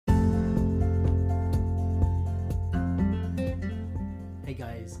Hey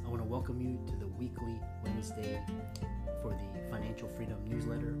guys, I want to welcome you to the weekly Wednesday for the Financial Freedom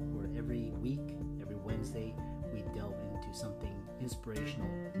newsletter, where every week, every Wednesday, we delve into something inspirational,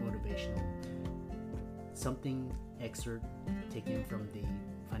 motivational, something excerpt taken from the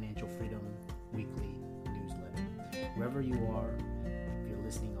Financial Freedom weekly newsletter. Wherever you are, if you're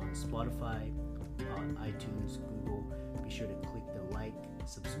listening on Spotify, on iTunes, Google, be sure to click the like,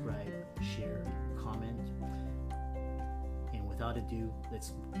 subscribe, share, comment. And without ado,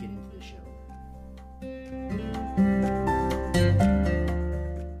 let's get into the show.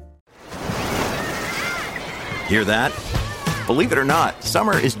 Hear that? Believe it or not,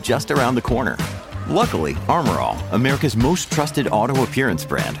 summer is just around the corner. Luckily, Armor All, America's most trusted auto appearance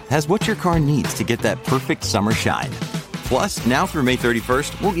brand, has what your car needs to get that perfect summer shine. Plus, now through May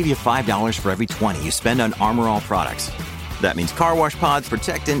 31st, we'll give you $5 for every $20 you spend on Armor All products. That means car wash pods,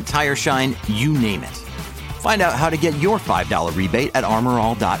 protectant, tire shine, you name it. Find out how to get your $5 rebate at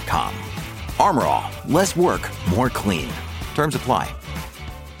armorall.com. Armor All, less work, more clean. Terms apply.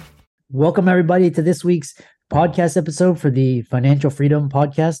 Welcome, everybody, to this week's podcast episode for the Financial Freedom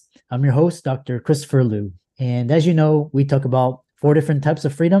Podcast. I'm your host, Dr. Christopher Liu. And as you know, we talk about 4 different types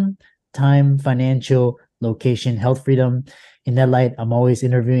of freedom: time, financial, location, health freedom. In that light, I'm always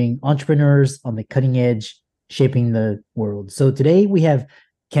interviewing entrepreneurs on the cutting edge, shaping the world. So today we have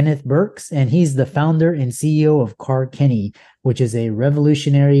Kenneth Burks, and he's the founder and CEO of Kennith, which is a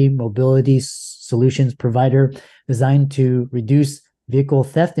revolutionary mobility solutions provider designed to reduce vehicle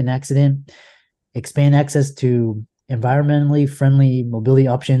theft and accident, expand access to environmentally friendly mobility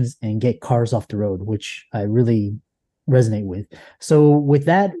options, and get cars off the road, which I really resonate with. So with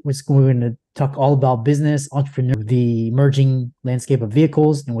that, we're going to talk all about business, entrepreneur, the emerging landscape of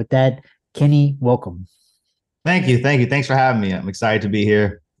vehicles. And with that, Kenny, welcome. Thank you. Thanks for having me. I'm excited to be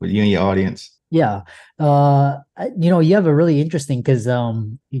here with you and your audience. Yeah. You have a really interesting, because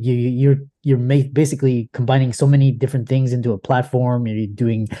you're basically combining so many different things into a platform. You're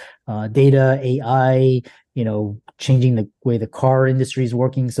doing data, AI, changing the way the car industry is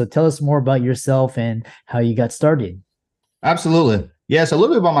working. So tell us more about yourself and how you got started. Absolutely. Yeah. So a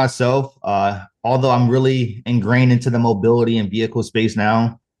little bit about myself. Although I'm really ingrained into the mobility and vehicle space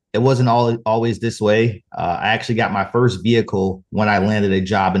now, it wasn't always this way. I actually got my first vehicle when I landed a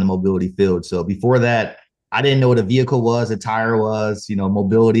job in the mobility field. So before that, I didn't know what a vehicle was, a tire was,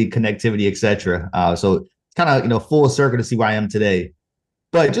 mobility, connectivity, etc. So it's kind of, full circle to see where I am today.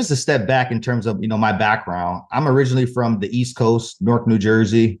 But just a step back in terms of, my background, I'm originally from the East Coast, Newark, New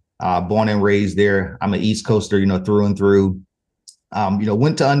Jersey, born and raised there. I'm an East Coaster, through and through.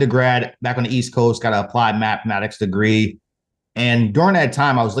 Went to undergrad back on the East Coast, got an applied mathematics degree. And during that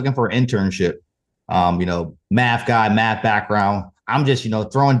time, I was looking for an internship, math guy, math background. I'm just,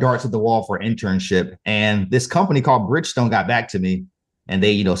 throwing darts at the wall for an internship. And this company called Bridgestone got back to me, and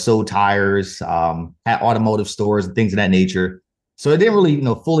they, sold tires, had automotive stores and things of that nature. So it didn't really,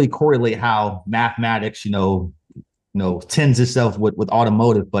 fully correlate how mathematics, tends itself with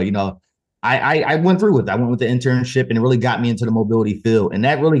automotive. But, I went through with it. I went with the internship, and it really got me into the mobility field. And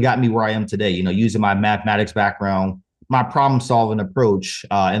that really got me where I am today, using my mathematics background, my problem solving approach,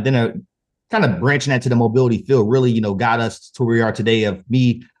 and then kind of branching that to the mobility field really, got us to where we are today, of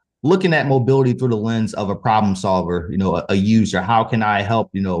me looking at mobility through the lens of a problem solver, a user. How can I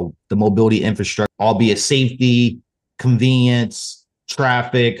help, the mobility infrastructure, albeit safety, convenience,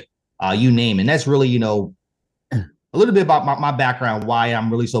 traffic, you name it. And that's really, a little bit about my background, why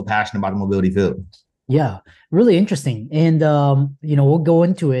I'm really so passionate about the mobility field. Yeah, really interesting. And, we'll go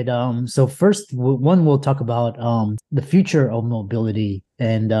into it. So first, we'll talk about the future of mobility.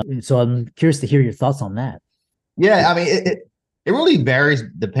 And so I'm curious to hear your thoughts on that. Yeah, I mean, it really varies,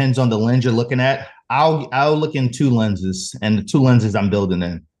 depends on the lens you're looking at. I'll look in 2 lenses, and the 2 lenses I'm building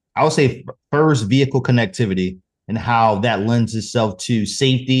in. I would say first, vehicle connectivity and how that lends itself to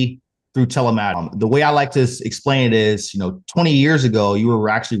safety through telematics. The way I like to explain it is, 20 years ago, you were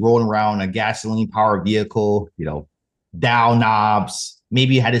actually rolling around a gasoline powered vehicle, dial knobs,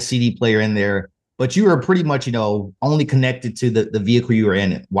 maybe you had a CD player in there, but you were pretty much, only connected to the vehicle you were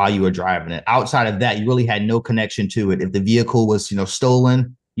in while you were driving it. Outside of that, you really had no connection to it. If the vehicle was,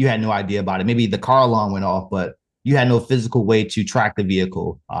 stolen, you had no idea about it. Maybe the car alarm went off, but you had no physical way to track the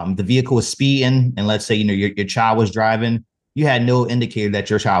vehicle. The vehicle was speeding, and let's say, your child was driving, you had no indicator that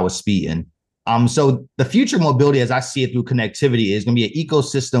your child was speeding. So the future mobility, as I see it through connectivity, is going to be an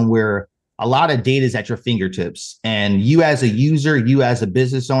ecosystem where a lot of data is at your fingertips. And you as a user, you as a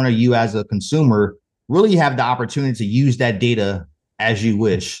business owner, you as a consumer, really have the opportunity to use that data as you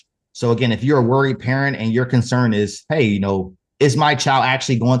wish. So again, if you're a worried parent and your concern is, hey, is my child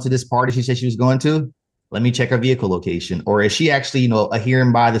actually going to this party she said she was going to? Let me check her vehicle location. Or is she actually,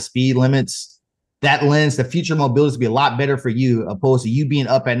 adhering by the speed limits? That lends the future mobility to be a lot better for you, opposed to you being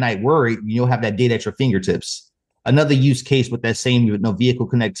up at night worried. You'll have that data at your fingertips. Another use case with that same vehicle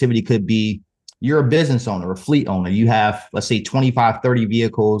connectivity could be you're a business owner, a fleet owner. You have, let's say, 25, 30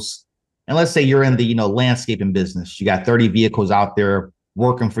 vehicles. And let's say you're in the, landscaping business. You got 30 vehicles out there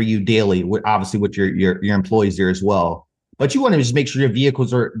working for you daily, obviously with your employees there as well. But you want to just make sure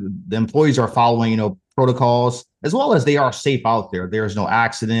the employees are following, protocols, as well as they are safe out there. There's no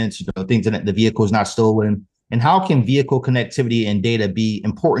accidents, things in it, the vehicle is not stolen. And how can vehicle connectivity and data be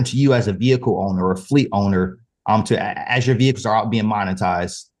important to you as a vehicle owner or a fleet owner as your vehicles are out being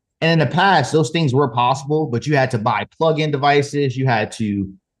monetized? And in the past, those things were possible, but you had to buy plug-in devices. You had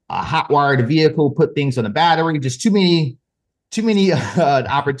to hotwire the vehicle, put things on the battery, just too many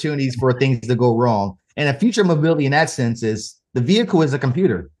opportunities for things to go wrong. And a future mobility in that sense is the vehicle is a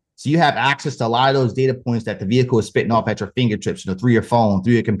computer. So you have access to a lot of those data points that the vehicle is spitting off at your fingertips, through your phone,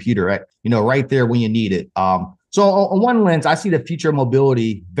 through your computer, right? Right there when you need it. So on one lens, I see the future of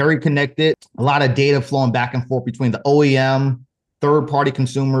mobility very connected, a lot of data flowing back and forth between the OEM, third-party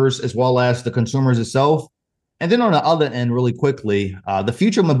consumers, as well as the consumers itself. And then on the other end, really quickly, the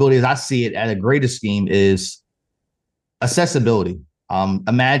future of mobility, as I see it at a greater scheme, is accessibility.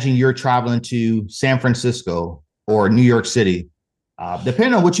 Imagine you're traveling to San Francisco or New York City.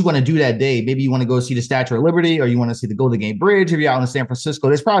 Depending on what you want to do that day, maybe you want to go see the Statue of Liberty, or you want to see the Golden Gate Bridge if you're out in San Francisco.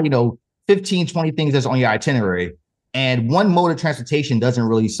 There's probably, 15, 20 things that's on your itinerary. And one mode of transportation doesn't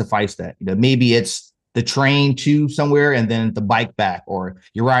really suffice that. Maybe it's the train to somewhere and then the bike back, or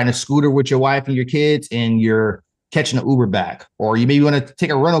you're riding a scooter with your wife and your kids and you're catching an Uber back, or you maybe want to take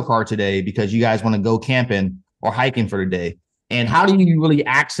a rental car today because you guys want to go camping or hiking for the day. And how do you really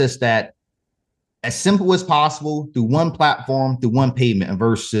access that as simple as possible through one platform, through one payment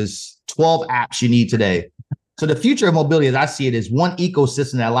versus 12 apps you need today? So the future of mobility, as I see it, is one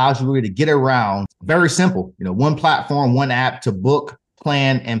ecosystem that allows you really to get around. Very simple, one platform, one app to book,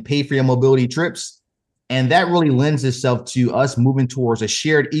 plan, and pay for your mobility trips. And that really lends itself to us moving towards a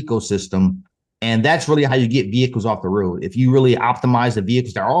shared ecosystem. And that's really how you get vehicles off the road. If you really optimize the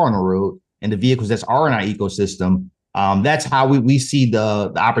vehicles that are on the road and the vehicles that are in our ecosystem, that's how we see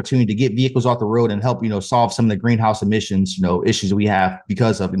the opportunity to get vehicles off the road and help, solve some of the greenhouse emissions, issues that we have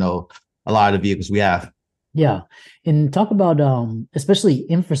because of, a lot of the vehicles we have. Yeah. And talk about, especially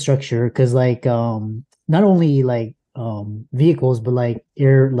infrastructure, because not only vehicles, but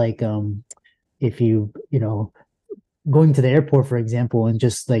if you, going to the airport, for example, and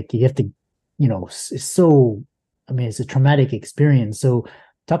just you have to, it's a traumatic experience. So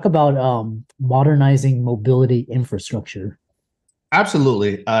talk about modernizing mobility infrastructure.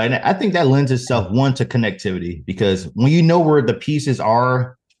 Absolutely. And I think that lends itself, one, to connectivity, because when you know where the pieces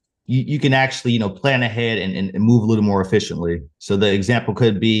are, you can actually, plan ahead and move a little more efficiently. So the example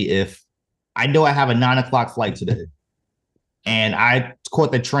could be, if I know I have a 9:00 flight today and I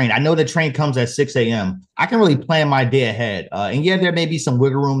caught the train, I know the train comes at 6 a.m. I can really plan my day ahead. And yeah, there may be some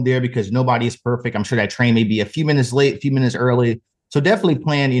wiggle room there because nobody is perfect. I'm sure that train may be a few minutes late, a few minutes early. So definitely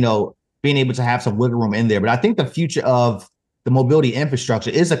plan, being able to have some wiggle room in there. But I think the future of the mobility infrastructure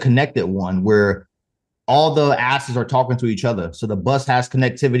is a connected one where all the assets are talking to each other. So the bus has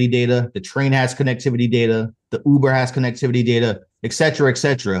connectivity data, the train has connectivity data, the Uber has connectivity data, et cetera, et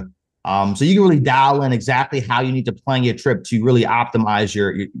cetera. So you can really dial in exactly how you need to plan your trip to really optimize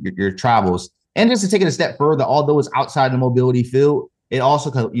your travels. And just to take it a step further, although it's outside the mobility field, it also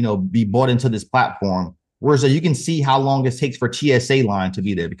could, be brought into this platform. Whereas you can see how long it takes for TSA line to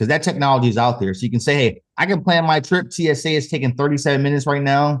be there, because that technology is out there. So you can say, hey, I can plan my trip. TSA is taking 37 minutes right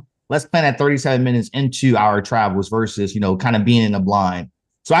now. Let's plan that 37 minutes into our travels versus, kind of being in the blind.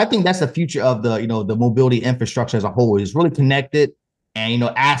 So I think that's the future of the mobility infrastructure as a whole, is really connected and,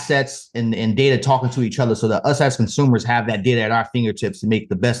 assets and data talking to each other so that us as consumers have that data at our fingertips to make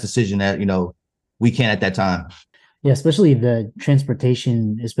the best decision that, we can at that time. Yeah, especially the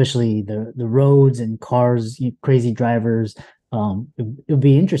transportation, especially the roads and cars, crazy drivers. It would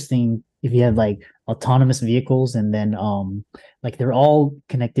be interesting if you have autonomous vehicles and then they're all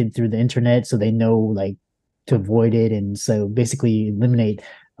connected through the internet, so they know to avoid it, and so basically eliminate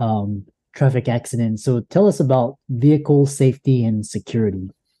traffic accidents. So tell us about vehicle safety and security.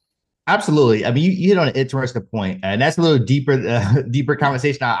 Absolutely. I mean, you hit on an interesting point, and that's a little deeper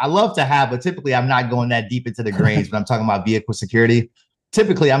conversation I love to have, but typically I'm not going that deep into the grains when I'm talking about vehicle security.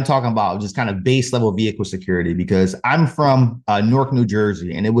 Typically, I'm talking about just kind of base level vehicle security, because I'm from Newark, New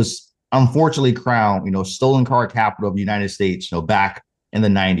Jersey, and it was unfortunately crowned, stolen car capital of the United States, back in the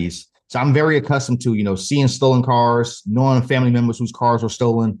 90s. So I'm very accustomed to, seeing stolen cars, knowing family members whose cars were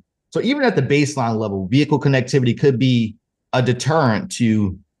stolen. So even at the baseline level, vehicle connectivity could be a deterrent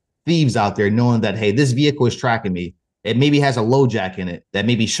to thieves out there, knowing that, hey, this vehicle is tracking me. It maybe has a low jack in it that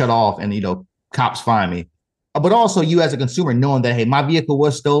may be shut off and, cops find me. But also you as a consumer knowing that, hey, my vehicle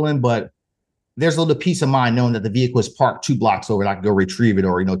was stolen, but there's a little peace of mind knowing that the vehicle is parked 2 blocks over and I can go retrieve it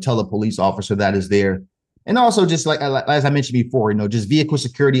or, tell the police officer that is there. And also just like as I mentioned before, just vehicle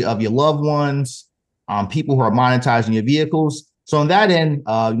security of your loved ones, people who are monetizing your vehicles. So on that end,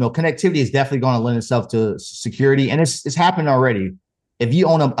 connectivity is definitely going to lend itself to security, and it's happening already. If you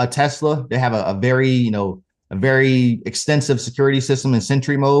own a Tesla, they have a very extensive security system in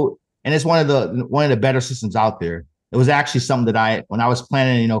Sentry mode, and it's one of the better systems out there. It was actually something that when I was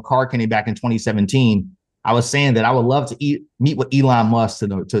planning, Car Kenny back in 2017, I was saying that I would love to meet with Elon Musk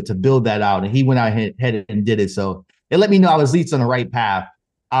to build that out, and he went out ahead and did it. So it let me know I was at least on the right path.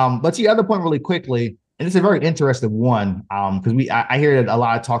 But to your other point, really quickly. And it's a very interesting one because I hear a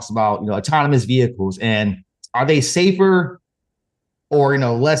lot of talks about, autonomous vehicles and are they safer or,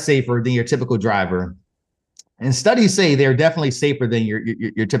 less safer than your typical driver? And studies say they're definitely safer than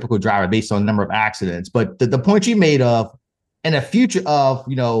your typical driver based on the number of accidents. But the point you made of in the future of,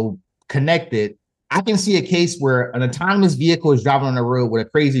 connected, I can see a case where an autonomous vehicle is driving on the road with a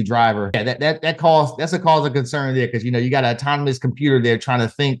crazy driver. Yeah, that's a cause of concern there because, you got an autonomous computer there trying to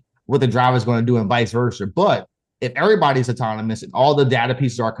think what the driver is going to do and vice versa. But if everybody's autonomous and all the data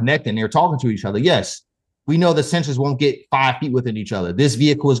pieces are connected and they're talking to each other, yes, we know the sensors won't get 5 feet within each other. This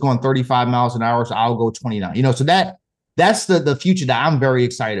vehicle is going 35 miles an hour, so I'll go 29. So that's the future that I'm very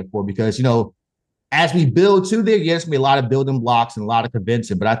excited for because, as we build to there, yes, be a lot of building blocks and a lot of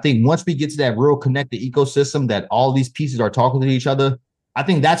convincing. But I think once we get to that real connected ecosystem that all these pieces are talking to each other, I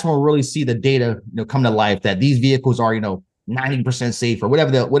think that's when we'll really see the data, come to life that these vehicles are, 90% safer,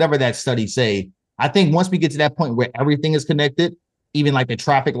 whatever that study say. I think once we get to that point where everything is connected, even like the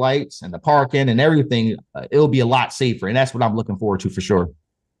traffic lights and the parking and everything, it'll be a lot safer. And that's what I'm looking forward to for sure.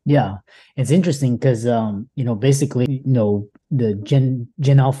 Yeah, it's interesting because, basically, the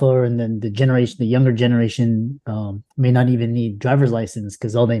Gen Alpha and then the younger generation may not even need driver's license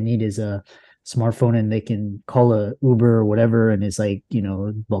because all they need is a smartphone and they can call a Uber or whatever. And it's like,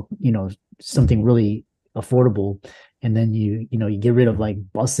 something really affordable. And then you get rid of like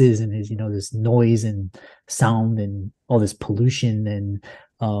buses and this noise and sound and all this pollution.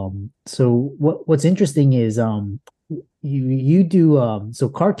 And so what's interesting is you do so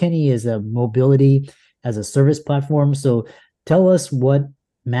Car Kenny is a mobility as a service platform. So tell us what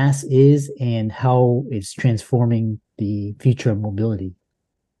MaaS is and how it's transforming the future of mobility.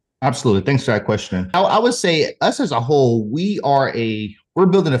 Absolutely. Thanks for that question. I would say us as a whole, we're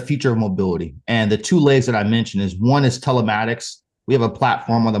building a future of mobility. And the 2 legs that I mentioned is one is telematics. We have a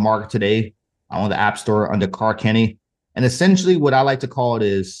platform on the market today on the App Store under Car Kenny. And essentially what I like to call it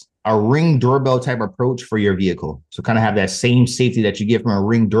is a Ring doorbell type approach for your vehicle. So kind of have that same safety that you get from a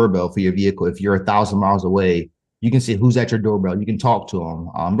Ring doorbell for your vehicle. If you're 1,000 miles away, you can see who's at your doorbell. You can talk to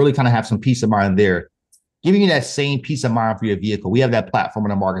them. Really kind of have some peace of mind there. Giving you that same peace of mind for your vehicle. We have that platform on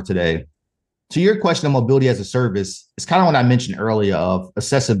the market today. To your question of mobility as a service, it's kind of what I mentioned earlier of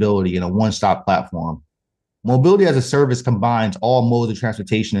accessibility in a one-stop platform. Mobility as a service combines all modes of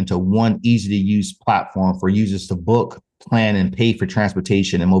transportation into one easy-to-use platform for users to book, plan, and pay for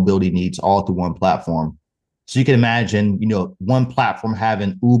transportation and mobility needs all through one platform. So you can imagine, one platform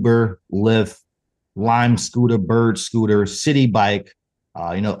having Uber, Lyft, Lime Scooter, Bird Scooter, City Bike,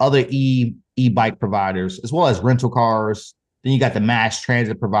 other e-bike providers, as well as rental cars. Then you got the mass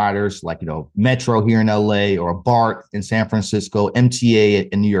transit providers like, Metro here in LA or BART in San Francisco, MTA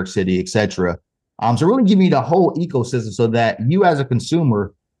in New York City, et cetera. So really giving you the whole ecosystem so that you as a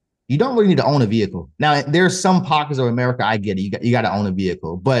consumer, you don't really need to own a vehicle. Now, there's some pockets of America, I get it. You got to own a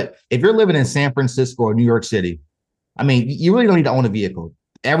vehicle. But if you're living in San Francisco or New York City, you really don't need to own a vehicle.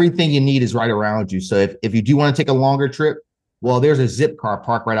 Everything you need is right around you. So if you do want to take a longer trip, well, there's a Zip car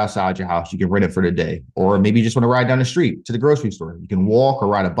parked right outside your house. You can rent it for the day. Or maybe you just want to ride down the street to the grocery store. You can walk or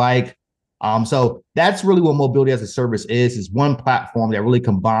ride a bike. So that's really what mobility as a service is one platform that really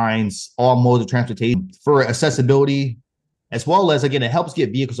combines all modes of transportation for accessibility, as well as, again, it helps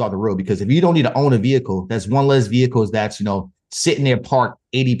get vehicles off the road. Because if you don't need to own a vehicle, that's one less vehicles that's, sitting there parked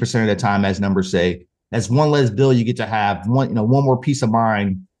 80% of the time, as numbers say. That's one less bill you get to have, one more peace of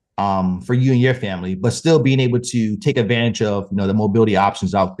mind for you and your family, but still being able to take advantage of, the mobility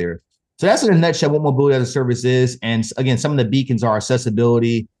options out there. So that's in a nutshell what mobility as a service is. And again, some of the beacons are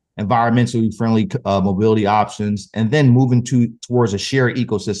accessibility, environmentally friendly mobility options, and then moving towards a shared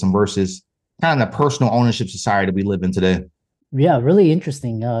ecosystem versus kind of the personal ownership society that we live in today. Yeah, really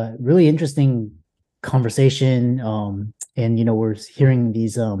interesting. Really interesting conversation. And we're hearing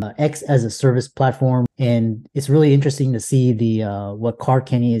these X as a service platform, and it's really interesting to see the what Car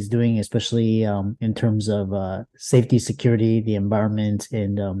Kenny is doing, especially in terms of safety, security, the environment,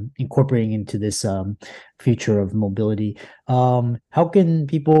 and incorporating into this future of mobility. How can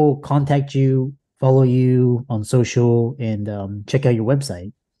people contact you, follow you on social, and check out your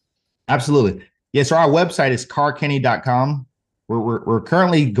website? Absolutely. Yeah, so our website is carkenny.com. We're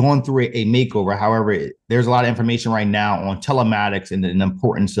currently going through a makeover. However, there's a lot of information right now on telematics and the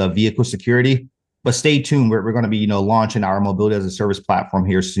importance of vehicle security. But stay tuned. We're going to be, launching our mobility as a service platform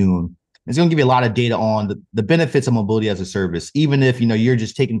here soon. It's going to give you a lot of data on the benefits of mobility as a service, even if, you're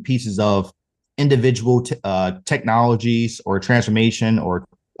just taking pieces of individual technologies or transformation or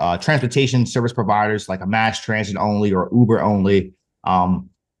transportation service providers like a mass transit only or Uber only.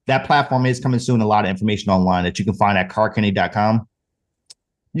 That platform is coming soon. A lot of information online that you can find at carkenny.com.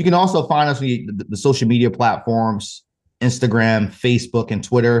 You can also find us on the social media platforms, Instagram, Facebook, and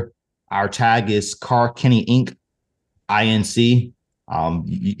Twitter. Our tag is Car Kenny Inc. INC.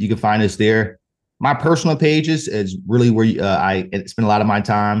 You can find us there. My personal pages is really where I spend a lot of my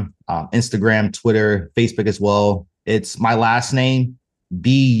time. Instagram, Twitter, Facebook as well. It's my last name,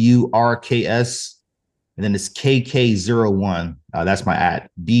 Burks. And then it's KK01. That's my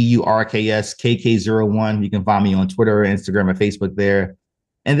 @BURKS KK01. You can find me on Twitter, Instagram, and Facebook there.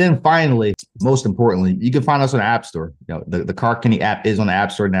 And then finally, most importantly, you can find us on the App Store. The Car Kenny app is on the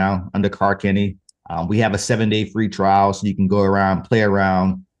App Store now under Car Kenny. We have a 7-day free trial, so you can go around, play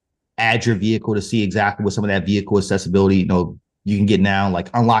around, add your vehicle to see exactly what some of that vehicle accessibility you can get now, like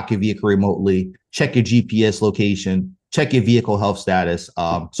unlock your vehicle remotely, check your GPS location, check your vehicle health status.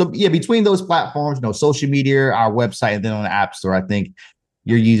 So yeah, between those platforms, social media, our website, and then on the App Store, I think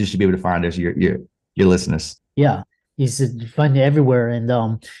your users should be able to find us, your listeners. Yeah, you should find it everywhere.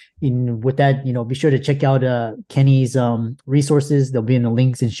 And with that, be sure to check out Kenny's resources. They'll be in the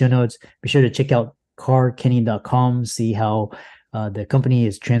links and show notes. Be sure to check out carkenny.com, see how the company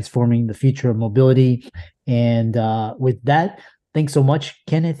is transforming the future of mobility. And with that, thanks so much,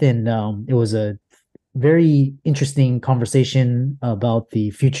 Kenneth. And it was a very interesting conversation about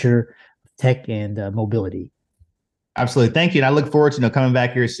the future of tech and mobility. Absolutely. Thank you. And I look forward to coming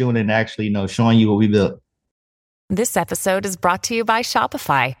back here soon and actually showing you what we built. This episode is brought to you by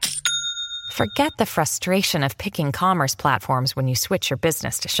Shopify. Forget the frustration of picking commerce platforms when you switch your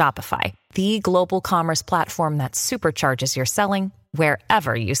business to Shopify, the global commerce platform that supercharges your selling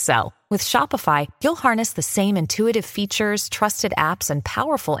wherever you sell. With Shopify, you'll harness the same intuitive features, trusted apps, and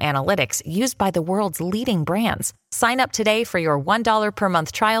powerful analytics used by the world's leading brands. Sign up today for your $1 per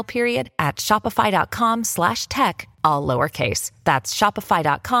month trial period at shopify.com/tech, all lowercase. That's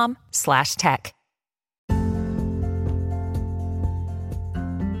shopify.com/tech.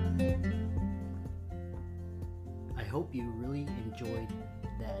 I hope you really enjoyed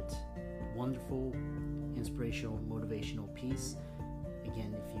that wonderful, inspirational, motivational piece.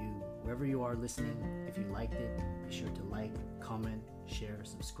 Again, wherever you are listening, if you liked it, be sure to like, comment, share,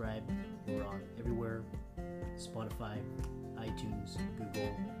 subscribe. We're on everywhere: Spotify, iTunes,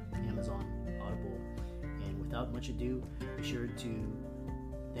 Google, Amazon, Audible. And without much ado, be sure to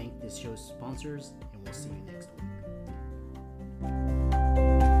thank this show's sponsors, and we'll see you next week.